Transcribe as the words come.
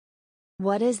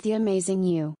What is the amazing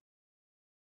you?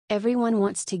 Everyone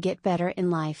wants to get better in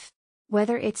life.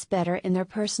 Whether it's better in their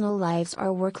personal lives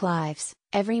or work lives,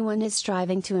 everyone is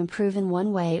striving to improve in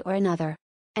one way or another.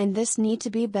 And this need to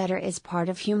be better is part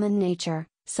of human nature,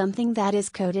 something that is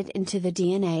coded into the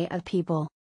DNA of people.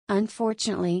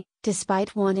 Unfortunately,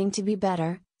 despite wanting to be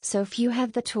better, so few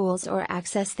have the tools or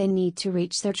access they need to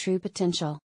reach their true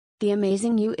potential. The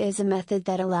Amazing You is a method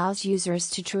that allows users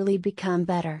to truly become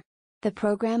better. The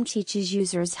program teaches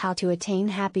users how to attain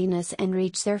happiness and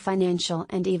reach their financial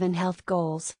and even health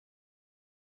goals.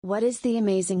 What is the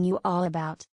Amazing You all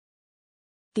about?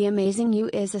 The Amazing You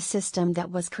is a system that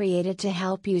was created to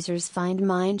help users find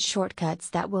mind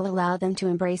shortcuts that will allow them to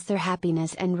embrace their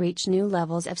happiness and reach new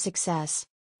levels of success.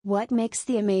 What makes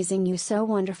the Amazing You so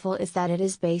wonderful is that it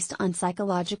is based on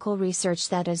psychological research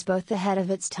that is both ahead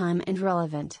of its time and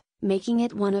relevant, making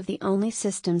it one of the only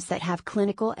systems that have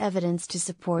clinical evidence to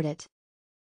support it.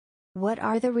 What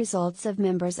are the results of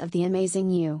members of the Amazing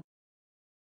You?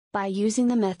 By using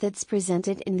the methods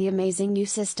presented in the Amazing You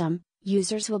system,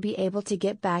 users will be able to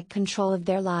get back control of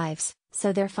their lives,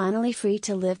 so they're finally free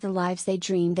to live the lives they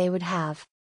dreamed they would have.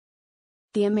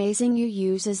 The Amazing You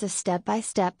uses a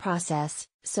step-by-step process,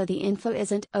 so the info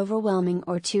isn't overwhelming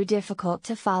or too difficult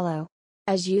to follow.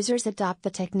 As users adopt the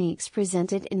techniques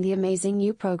presented in the Amazing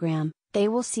You program, they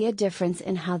will see a difference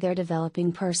in how they're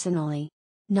developing personally.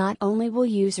 Not only will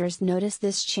users notice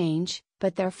this change,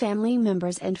 but their family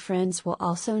members and friends will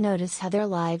also notice how their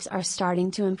lives are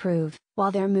starting to improve,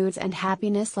 while their moods and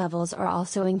happiness levels are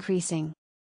also increasing.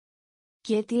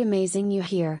 Get the Amazing You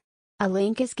here. A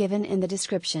link is given in the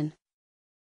description.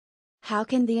 How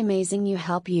can the Amazing You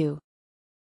help you?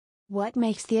 What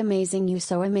makes the Amazing You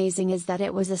so amazing is that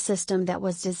it was a system that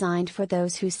was designed for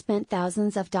those who spent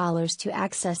thousands of dollars to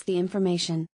access the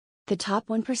information. The top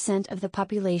 1% of the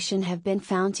population have been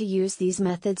found to use these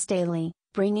methods daily,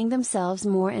 bringing themselves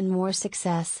more and more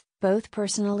success, both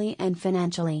personally and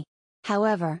financially.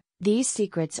 However, these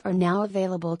secrets are now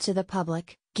available to the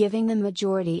public, giving the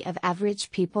majority of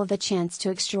average people the chance to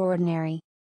extraordinary.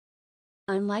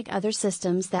 Unlike other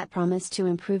systems that promise to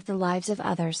improve the lives of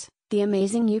others, the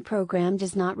Amazing You program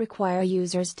does not require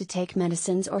users to take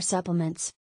medicines or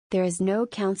supplements. There is no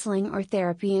counseling or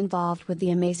therapy involved with the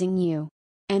Amazing You.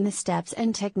 And the steps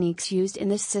and techniques used in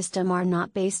this system are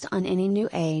not based on any new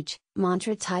age,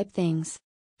 mantra type things.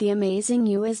 The Amazing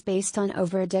You is based on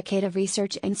over a decade of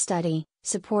research and study,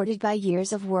 supported by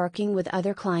years of working with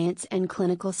other clients and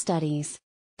clinical studies.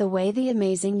 The way the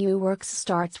Amazing You works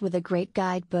starts with a great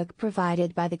guidebook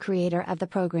provided by the creator of the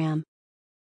program.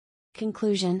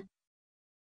 Conclusion: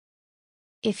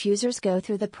 if users go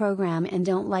through the program and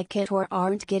don't like it or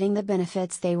aren't getting the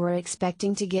benefits they were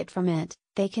expecting to get from it,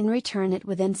 they can return it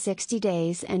within 60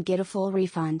 days and get a full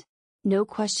refund. No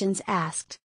questions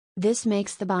asked. This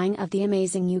makes the buying of the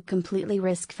Amazing You completely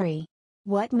risk-free.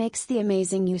 What makes the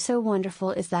Amazing You so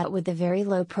wonderful is that with the very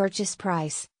low purchase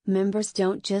price, members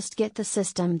don't just get the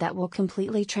system that will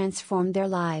completely transform their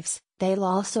lives, they'll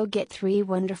also get 3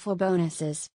 wonderful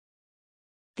bonuses.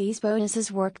 These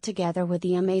bonuses work together with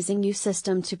the Amazing You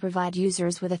system to provide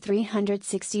users with a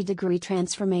 360-degree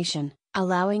transformation,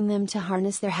 allowing them to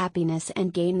harness their happiness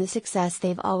and gain the success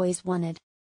they've always wanted.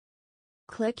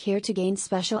 Click here to gain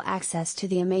special access to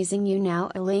the Amazing You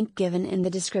now, a link given in the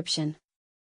description.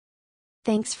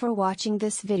 Thanks for watching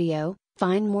this video.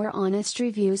 Find more honest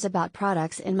reviews about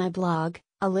products in my blog,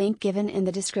 a link given in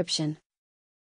the description.